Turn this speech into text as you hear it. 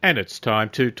And it's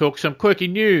time to talk some quirky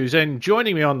news, and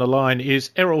joining me on the line is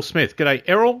Errol Smith. G'day,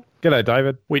 Errol. G'day,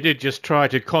 David. We did just try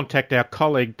to contact our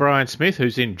colleague Brian Smith,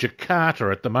 who's in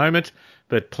Jakarta at the moment,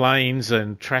 but planes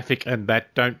and traffic and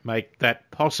that don't make that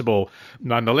possible.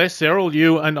 Nonetheless, Errol,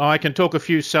 you and I can talk a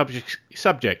few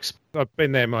subjects. I've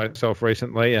been there myself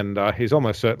recently, and he's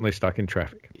almost certainly stuck in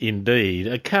traffic. Indeed.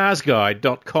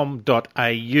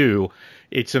 Carsguide.com.au.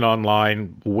 It's an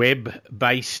online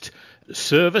web-based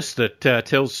service that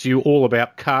tells you all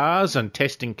about cars and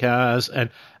testing cars and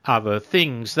other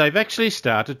things. They've actually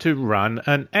started to run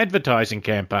an advertising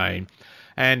campaign,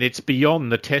 and it's beyond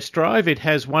the test drive. It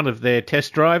has one of their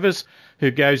test drivers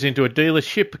who goes into a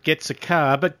dealership, gets a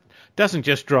car, but doesn't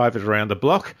just drive it around the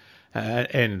block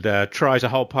and tries a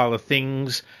whole pile of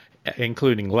things,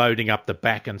 including loading up the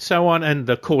back and so on. And,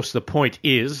 of course, the point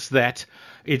is that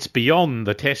it's beyond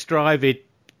the test drive. It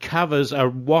covers a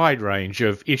wide range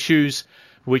of issues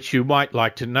which you might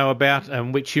like to know about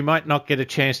and which you might not get a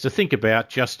chance to think about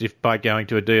just by going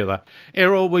to a dealer.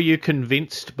 Errol, were you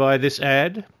convinced by this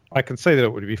ad? I can see that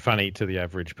it would be funny to the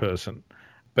average person,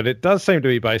 but it does seem to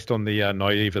be based on the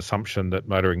naive assumption that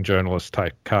motoring journalists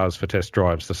take cars for test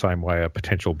drives the same way a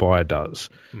potential buyer does.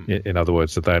 In other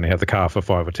words, that they only have the car for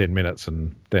 5 or 10 minutes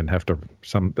and then have to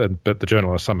but the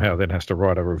journalist somehow then has to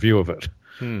write a review of it.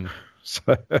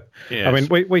 So, yes. I mean,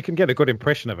 we can get a good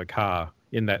impression of a car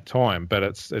in that time, but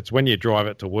it's when you drive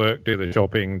it to work, do the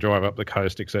shopping, drive up the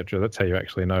coast, etc. That's how you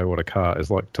actually know what a car is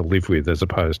like to live with, as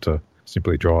opposed to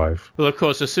simply drive. Well, of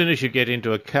course, as soon as you get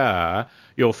into a car,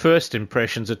 your first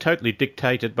impressions are totally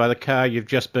dictated by the car you've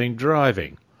just been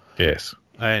driving. Yes.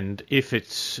 And if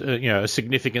it's a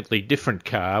significantly different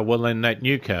car, well, then that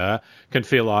new car can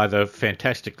feel either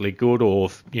fantastically good or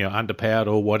underpowered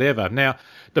or whatever. Now,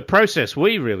 the process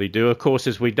we really do, of course,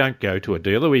 is we don't go to a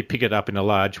dealer. We pick it up in a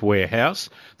large warehouse.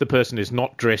 The person is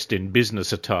not dressed in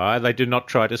business attire. They do not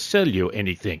try to sell you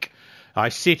anything. I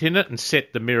sit in it and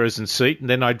set the mirrors and seat, and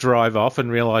then I drive off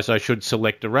and realise I should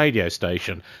select a radio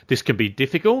station. This can be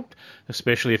difficult,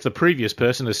 especially if the previous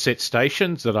person has set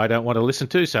stations that I don't want to listen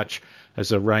to, such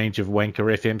as a range of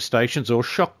wanker FM stations or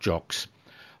shock jocks.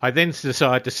 I then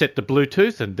decide to set the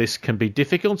Bluetooth, and this can be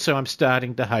difficult, so I'm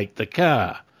starting to hate the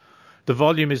car. The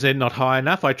volume is then not high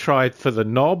enough. I try for the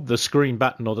knob, the screen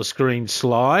button or the screen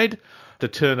slide to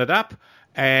turn it up,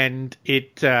 and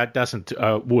it doesn't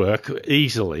work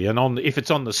easily. And if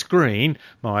it's on the screen,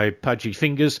 my pudgy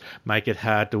fingers make it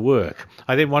hard to work.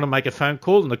 I then want to make a phone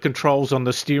call, and the controls on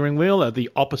the steering wheel are the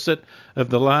opposite of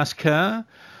the last car.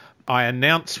 I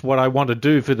announce what I want to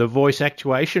do for the voice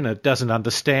actuation. It doesn't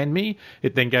understand me.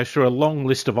 It then goes through a long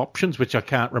list of options which I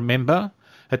can't remember.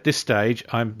 At this stage,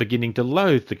 I'm beginning to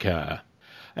loathe the car.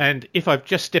 And if I've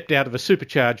just stepped out of a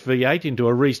supercharged V8 into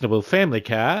a reasonable family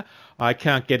car, I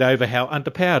can't get over how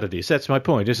underpowered it is. That's my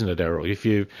point, isn't it, Errol? If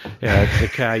it's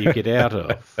the car you get out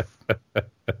of.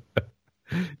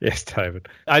 Yes, David.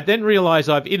 I then realise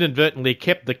I've inadvertently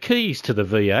kept the keys to the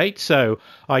V8, so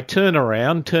I turn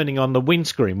around, turning on the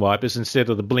windscreen wipers instead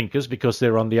of the blinkers because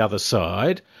they're on the other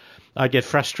side. I get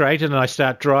frustrated and I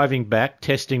start driving back,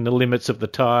 testing the limits of the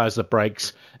tyres, the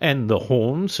brakes and the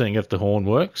horn, seeing if the horn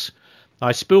works.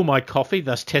 I spill my coffee,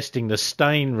 thus testing the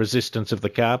stain resistance of the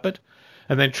carpet,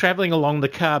 and then travelling along the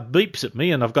car beeps at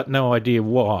me and I've got no idea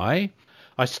why.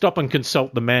 I stop and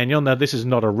consult the manual. Now, this is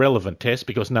not a relevant test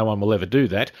because no one will ever do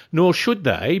that, nor should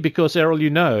they, because,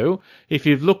 Errol, if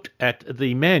you've looked at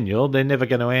the manual, they're never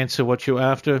going to answer what you're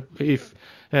after. If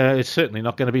it's certainly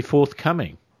not going to be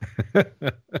forthcoming.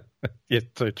 Yes,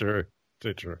 too true.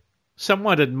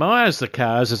 Someone admires the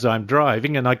cars as I'm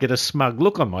driving and I get a smug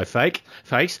look on my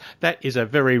face. That is a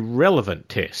very relevant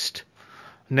test.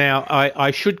 Now,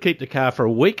 I should keep the car for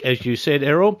a week, as you said,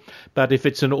 Errol, but if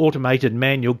it's an automated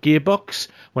manual gearbox,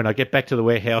 when I get back to the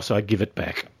warehouse, I give it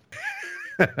back.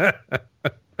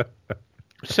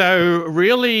 So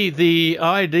really the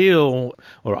ideal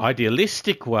or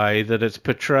idealistic way that it's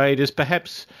portrayed is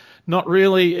perhaps not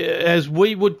really as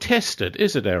we would test it,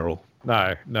 is it, Errol?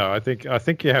 No. I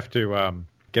think you have to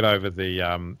get over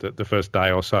the first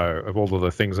day or so of all of the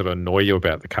things that annoy you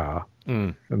about the car,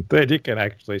 and then you can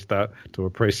actually start to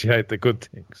appreciate the good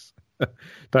things.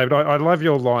 David, I love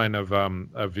your line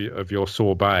of your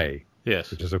sorbet.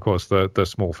 Yes, which is of course the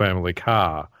small family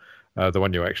car, the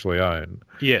one you actually own.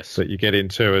 Yes, that you get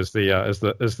into as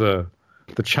the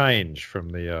change from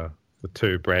the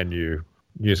two brand new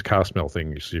used car smell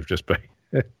things you've just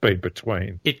been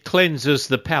between. It cleanses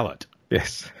the palate.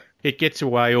 Yes. It gets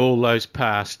away all those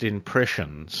past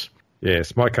impressions.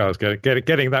 Yes, my car's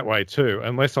getting that way too,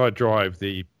 unless I drive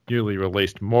the newly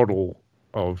released model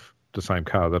of the same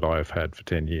car that I've had for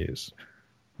 10 years.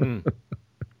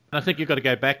 I think you've got to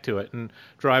go back to it and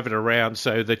drive it around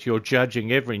so that you're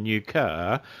judging every new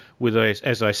car with,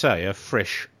 as I say, a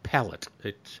fresh palette.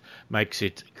 It makes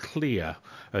it clear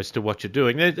as to what you're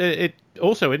doing. It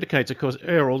also indicates, of course,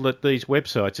 Errol, that these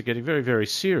websites are getting very, very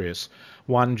serious.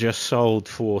 One just sold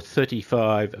for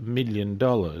 $35 million.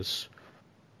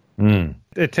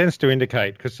 It tends to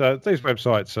indicate, because these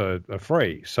websites are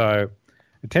free, so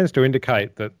it tends to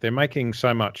indicate that they're making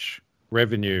so much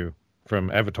revenue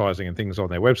from advertising and things on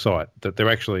their website that they're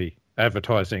actually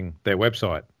advertising their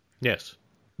website. Yes.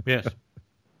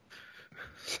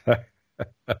 So...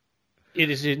 It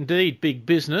is indeed big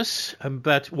business,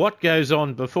 but what goes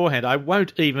on beforehand, I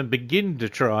won't even begin to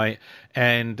try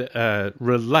and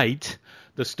relate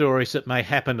the stories that may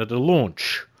happen at a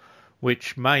launch,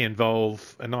 which may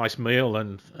involve a nice meal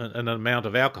and an amount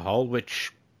of alcohol,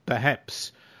 which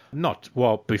perhaps not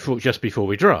just before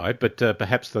we drive, but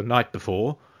perhaps the night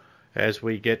before, as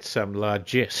we get some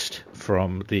largesse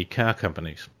from the car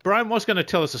companies. Brian was going to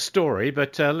tell us a story,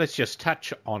 but let's just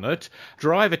touch on it.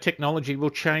 Driver technology will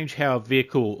change how a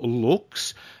vehicle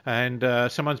looks, and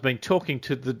someone's been talking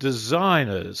to the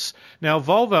designers. Now,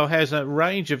 Volvo has a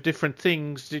range of different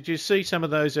things. Did you see some of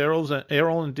those,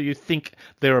 Errol, and do you think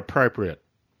they're appropriate?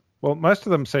 Well, most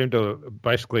of them seem to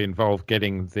basically involve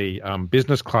getting the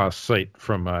business class seat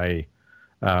from a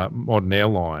modern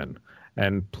airline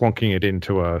and plonking it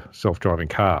into a self-driving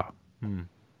car.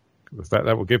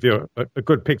 That will give you a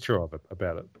good picture of it,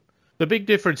 about it. The big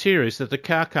difference here is that the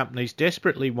car companies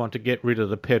desperately want to get rid of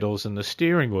the pedals and the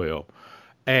steering wheel.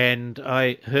 And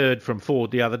I heard from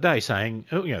Ford the other day saying,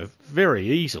 very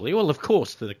easily, well, of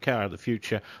course, the car of the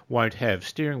future won't have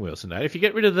steering wheels and that. If you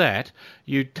get rid of that,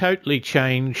 you totally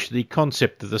change the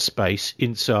concept of the space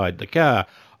inside the car.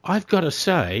 I've got to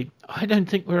say, I don't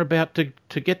think we're about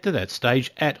to get to that stage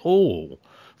at all,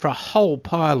 for a whole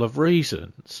pile of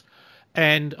reasons.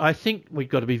 And I think we've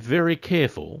got to be very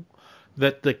careful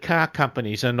that the car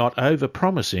companies are not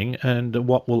over-promising and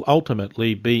what will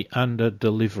ultimately be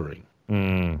under-delivering.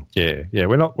 Yeah,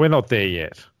 we're not there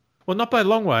yet. Well, not by a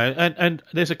long way, and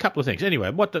there's a couple of things. Anyway,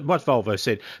 what Volvo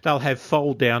said, they'll have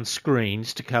fold-down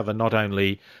screens to cover not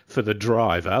only for the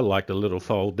driver, like the little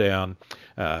fold-down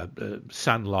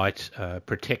sunlight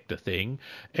protector thing,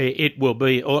 it will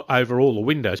be over all the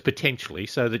windows, potentially,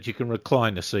 so that you can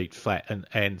recline the seat flat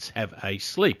and have a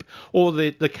sleep. Or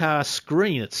the car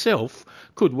screen itself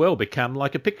could well become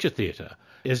like a picture theatre,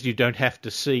 as you don't have to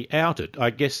see out it.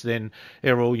 I guess then,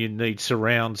 Errol, you need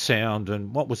surround sound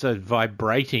and what was those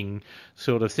vibrating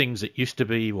sort of things that used to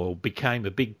be or became a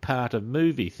big part of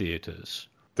movie theatres.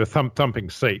 The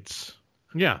thumping seats.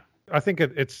 Yeah. I think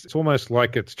it's almost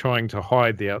like it's trying to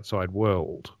hide the outside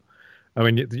world. I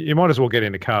mean, you might as well get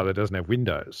in a car that doesn't have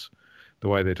windows, the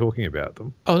way they're talking about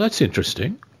them. Oh, that's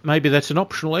interesting. Maybe that's an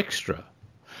optional extra.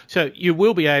 So you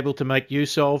will be able to make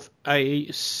use of a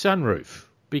sunroof,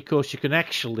 because you can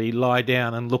actually lie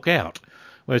down and look out.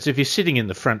 Whereas if you're sitting in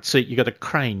the front seat, you've got to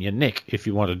crane your neck if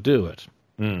you want to do it.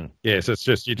 Yes, it's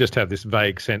just you just have this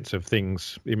vague sense of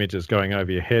images going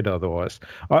over your head otherwise.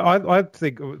 I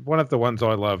think one of the ones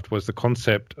I loved was the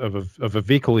concept of a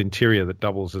vehicle interior that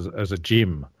doubles as a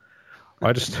gym.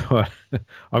 I just thought,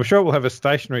 I'm sure it will have a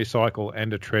stationary cycle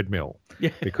and a treadmill,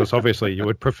 because obviously you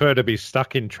would prefer to be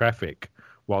stuck in traffic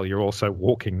while you're also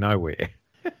walking nowhere.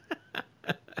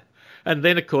 And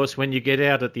then, of course, when you get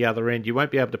out at the other end, you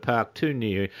won't be able to park too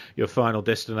near your final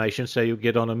destination, so you'll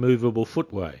get on a movable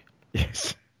footway.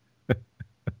 Yes.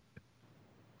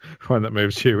 One that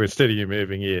moves you instead of you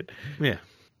moving it. Yeah.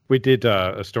 We did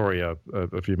a story a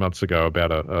few months ago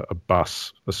about a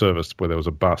bus, a service where there was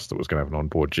a bus that was going to have an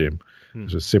onboard gym. It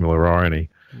was a similar irony.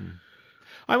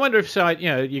 I wonder if,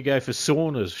 you go for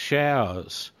saunas,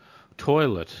 showers,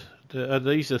 toilet.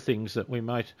 These are things that we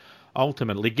might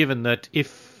ultimately, given that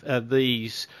if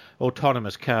these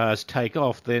autonomous cars take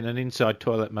off, then an inside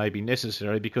toilet may be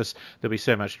necessary because there'll be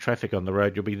so much traffic on the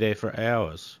road, you'll be there for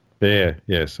hours.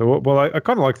 Yeah. So, well, I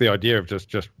kind of like the idea of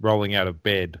just rolling out of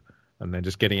bed and then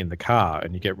just getting in the car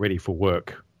and you get ready for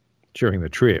work during the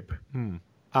trip.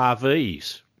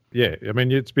 RVs. Yeah, I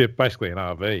mean, it's basically an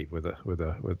RV with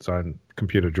its own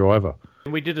computer driver.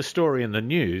 We did a story in the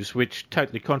news which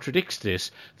totally contradicts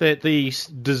this, that these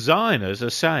designers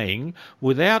are saying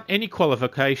without any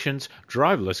qualifications,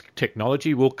 driverless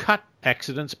technology will cut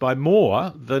accidents by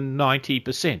more than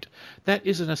 90%. That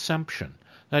is an assumption.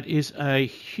 That is a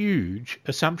huge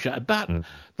assumption. But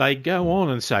they go on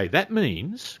and say that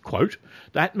means, quote,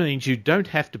 that means you don't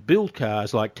have to build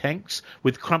cars like tanks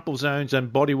with crumple zones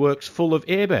and bodyworks full of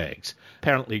airbags.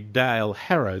 Apparently Dale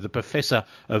Harrow, the professor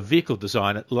of vehicle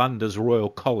design at London's Royal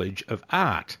College of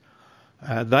Art.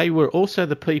 They were also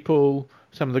the people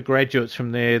some of the graduates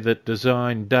from there that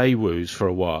designed Daewoo's for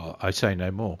a while. I say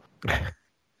no more.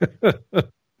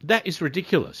 That is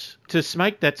ridiculous. To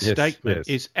make that statement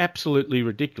is absolutely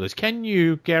ridiculous. Can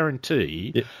you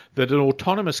guarantee that an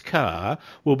autonomous car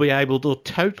will be able to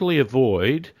totally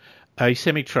avoid a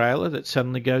semi-trailer that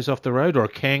suddenly goes off the road or a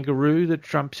kangaroo that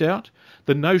jumps out?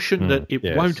 The notion that it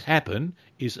won't happen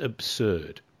is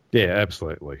absurd. Yeah,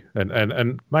 absolutely.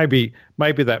 And maybe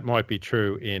that might be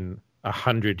true in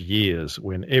 100 years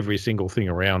when every single thing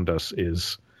around us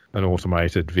is an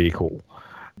automated vehicle.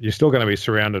 You're still going to be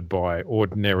surrounded by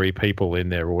ordinary people in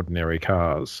their ordinary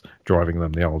cars, driving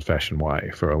them the old-fashioned way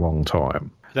for a long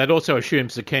time. That also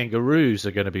assumes the kangaroos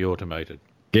are going to be automated.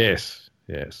 Yes.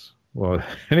 Well,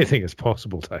 anything is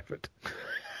possible, David.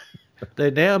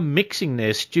 They're now mixing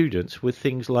their students with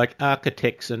things like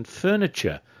architects and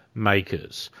furniture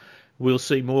makers. We'll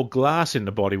see more glass in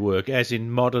the bodywork, as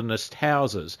in modernist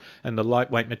houses, and the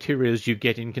lightweight materials you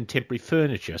get in contemporary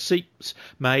furniture. Seats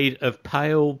made of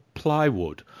pale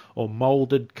plywood or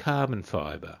moulded carbon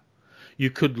fibre.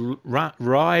 You could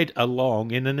ride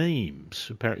along in an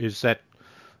Eames. Is that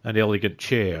an elegant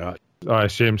chair? I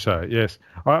assume so, yes.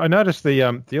 I noticed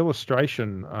the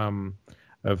illustration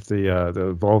of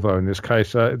the Volvo in this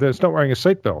case. It's not wearing a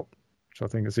seatbelt, which I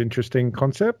think is an interesting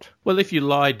concept. Well, if you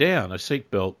lie down a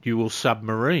seatbelt, you will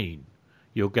submarine.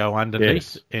 You'll go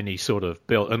underneath any sort of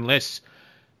belt, unless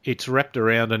it's wrapped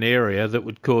around an area that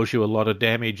would cause you a lot of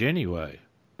damage anyway.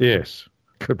 Yes,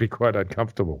 could be quite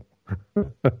uncomfortable.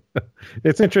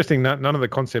 It's interesting that none of the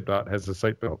concept art has a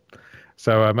seatbelt.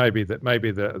 So maybe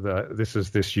this is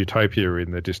this utopia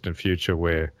in the distant future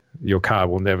where your car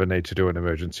will never need to do an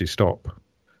emergency stop.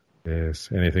 Yes,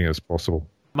 anything is possible.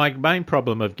 My main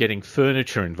problem of getting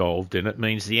furniture involved in it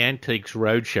means the Antiques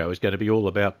Roadshow is going to be all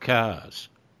about cars.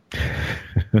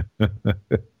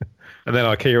 And then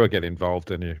IKEA will get involved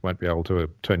and you won't be able to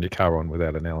turn your car on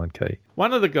without an Allen key.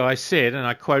 One of the guys said, and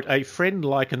I quote, "A friend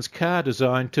likens car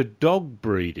design to dog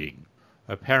breeding."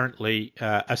 Apparently,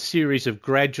 a series of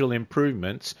gradual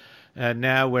improvements.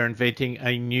 Now we're inventing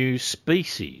a new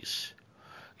species.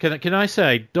 Can I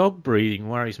say dog breeding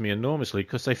worries me enormously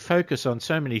because they focus on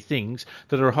so many things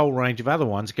that a whole range of other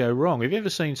ones go wrong. Have you ever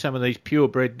seen some of these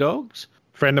purebred dogs?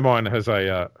 A friend of mine has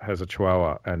a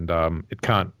Chihuahua and it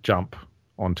can't jump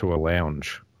onto a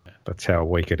lounge. That's how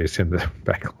weak it is in the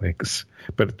back legs.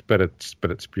 But it's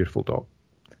a beautiful dog.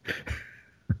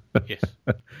 Yes.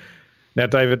 Now,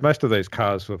 David, most of these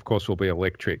cars, of course, will be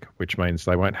electric, which means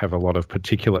they won't have a lot of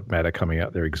particulate matter coming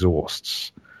out their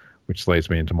exhausts, which leads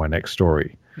me into my next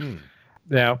story.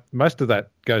 Now, most of that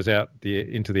goes out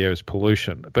into the air as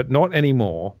pollution, but not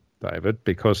anymore, David,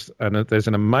 because there's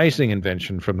an amazing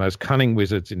invention from those cunning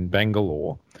wizards in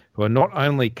Bangalore who are not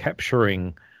only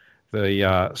capturing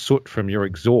the soot from your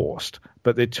exhaust,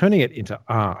 but they're turning it into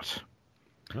art.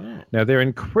 Oh. Now, their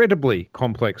incredibly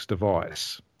complex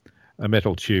device, a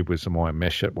metal tube with some wire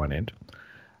mesh at one end,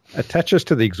 attaches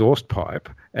to the exhaust pipe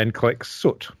and collects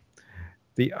soot.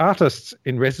 The artists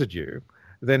in residue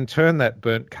then turn that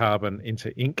burnt carbon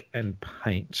into ink and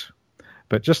paint.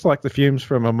 But just like the fumes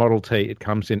from a Model T, it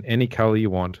comes in any colour you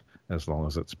want as long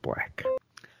as it's black.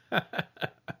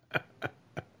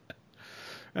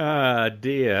 Ah,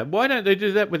 dear. Why don't they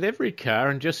do that with every car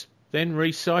and just then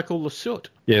recycle the soot?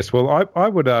 Yes, well, I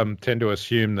would tend to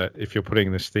assume that if you're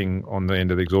putting this thing on the end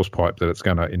of the exhaust pipe that it's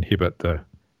going to inhibit the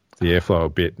airflow a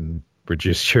bit and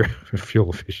reduce your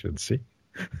fuel efficiency.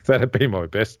 That'd be my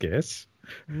best guess.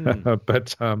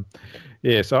 But,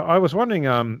 yes, I was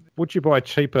wondering, would you buy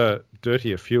cheaper,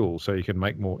 dirtier fuel so you can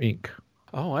make more ink?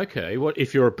 Oh, okay. What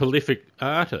if you're a prolific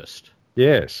artist?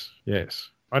 Yes.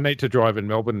 I need to drive in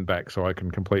Melbourne and back so I can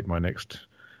complete my next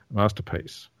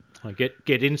masterpiece. I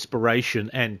get inspiration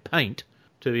and paint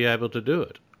to be able to do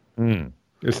it.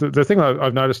 It's the thing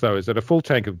I've noticed, though, is that a full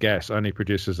tank of gas only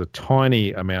produces a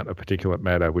tiny amount of particulate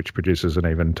matter, which produces an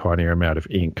even tinier amount of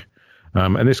ink.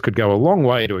 And this could go a long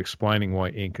way to explaining why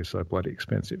ink is so bloody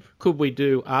expensive. Could we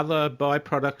do other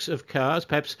byproducts of cars?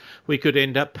 Perhaps we could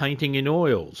end up painting in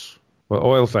oils. Well,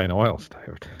 oils ain't oils,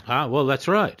 David. Ah, well, that's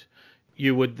right.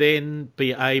 You would then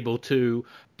be able to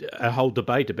a whole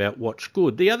debate about what's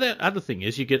good. The other thing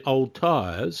is you get old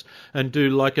tyres and do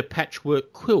like a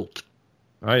patchwork quilt.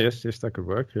 Oh, yes, that could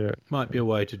work, yeah. Might be a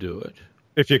way to do it.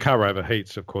 If your car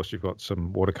overheats, of course, you've got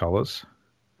some watercolours.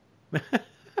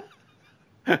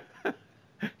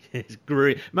 Yes,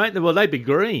 green. Mate, well, they'd be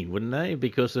green, wouldn't they?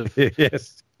 Because of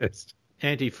yes.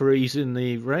 antifreeze in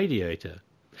the radiator.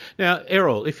 Now,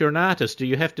 Errol, if you're an artist, do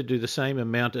you have to do the same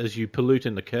amount as you pollute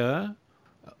in the car?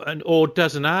 Or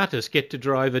does an artist get to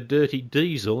drive a dirty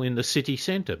diesel in the city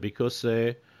centre because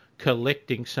they're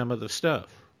collecting some of the stuff?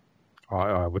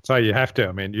 I would say you have to.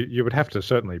 I mean, you would have to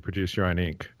certainly produce your own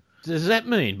ink. Does that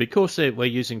mean, because we're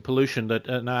using pollution, that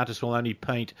an artist will only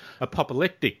paint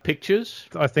apocalyptic pictures?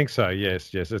 I think so.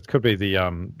 Yes. It could be the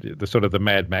sort of the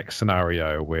Mad Max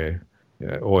scenario where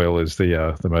oil is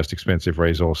the most expensive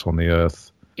resource on the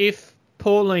earth. If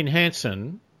Pauline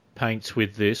Hanson paints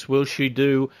with this, will she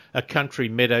do a country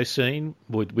meadow scene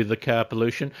with the car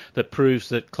pollution that proves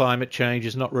that climate change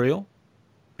is not real?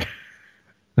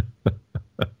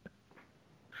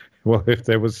 Well, if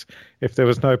there was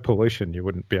no pollution, you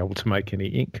wouldn't be able to make any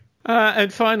ink.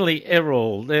 And finally,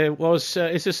 Errol, there was,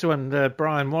 is this the one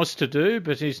Brian was to do,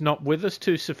 but he's not with us?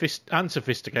 Two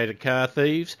unsophisticated car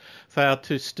thieves failed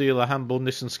to steal a humble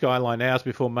Nissan Skyline hours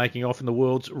before making off in the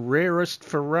world's rarest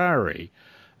Ferrari.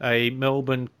 A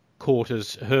Melbourne court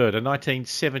has heard a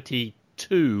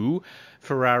 1972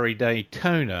 Ferrari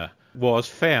Daytona was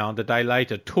found a day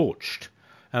later torched.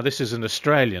 Now, this is an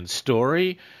Australian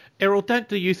story. Errol, don't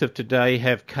the youth of today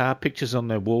have car pictures on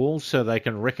their walls so they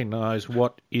can recognise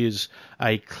what is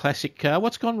a classic car?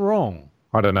 What's gone wrong?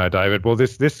 I don't know, David. Well,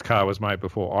 this car was made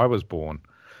before I was born.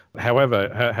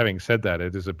 However, having said that,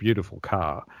 it is a beautiful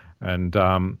car. And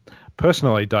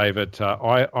personally, David,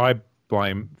 I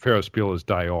blame Ferris Bueller's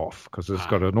Day Off because it's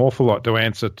got an awful lot to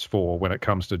answer for when it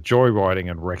comes to joyriding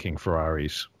and wrecking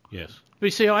Ferraris. Yes. But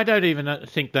you see, I don't even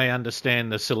think they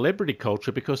understand the celebrity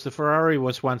culture, because the Ferrari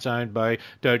was once owned by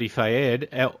Dodi Fayed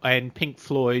and Pink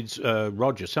Floyd's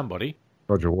Roger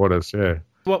Waters, yeah.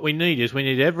 What we need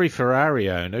every Ferrari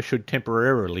owner should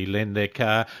temporarily lend their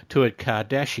car to a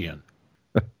Kardashian.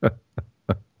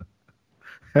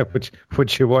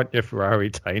 Would you want your Ferrari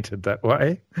tainted that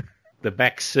way? The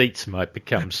back seats might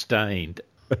become stained.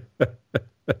 The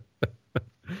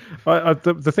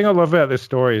thing I love about this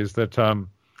story is that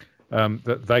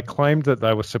that they claimed that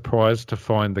they were surprised to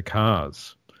find the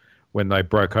cars when they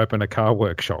broke open a car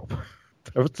workshop.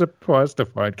 They were surprised to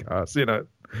find cars.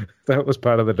 That was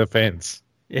part of the defence.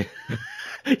 Yeah.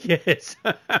 Yes.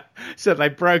 So they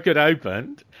broke it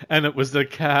open, and it was the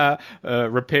car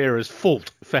repairer's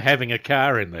fault for having a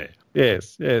car in there.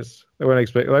 Yes. They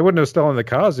wouldn't have stolen the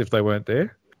cars if they weren't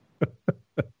there.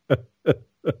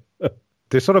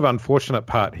 The sort of unfortunate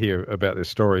part here about this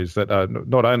story is that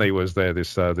not only was there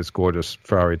this gorgeous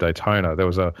Ferrari Daytona, there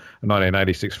was a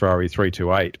 1986 Ferrari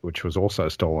 328, which was also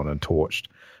stolen and torched.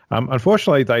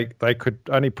 Unfortunately, they could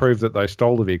only prove that they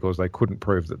stole the vehicles. They couldn't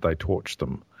prove that they torched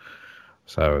them.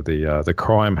 So the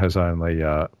crime has only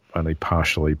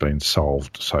partially been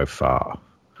solved so far.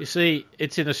 You see,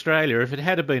 it's in Australia. If it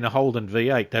had been a Holden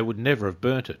V8, they would never have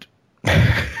burnt it.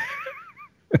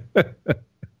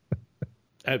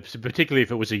 Particularly if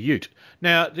it was a ute.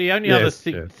 Now, the only other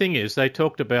thing is they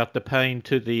talked about the pain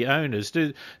to the owners.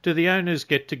 Do the owners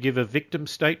get to give a victim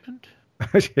statement?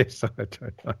 Yes, I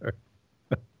don't know.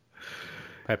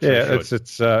 Perhaps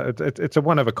it's a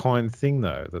one of a kind thing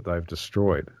though that they've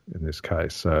destroyed in this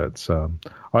case. So it's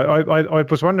I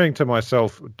was wondering to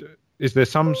myself, is there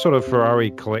some sort of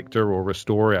Ferrari collector or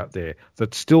restorer out there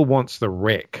that still wants the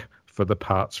wreck for the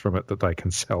parts from it that they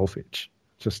can salvage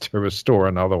just to restore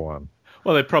another one?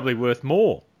 Well, they're probably worth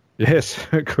more. Yes,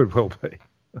 it could well be.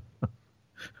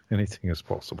 Anything is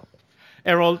possible.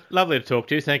 Errol, lovely to talk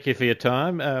to you. Thank you for your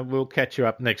time. We'll catch you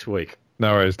up next week.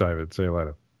 No worries, David. See you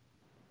later.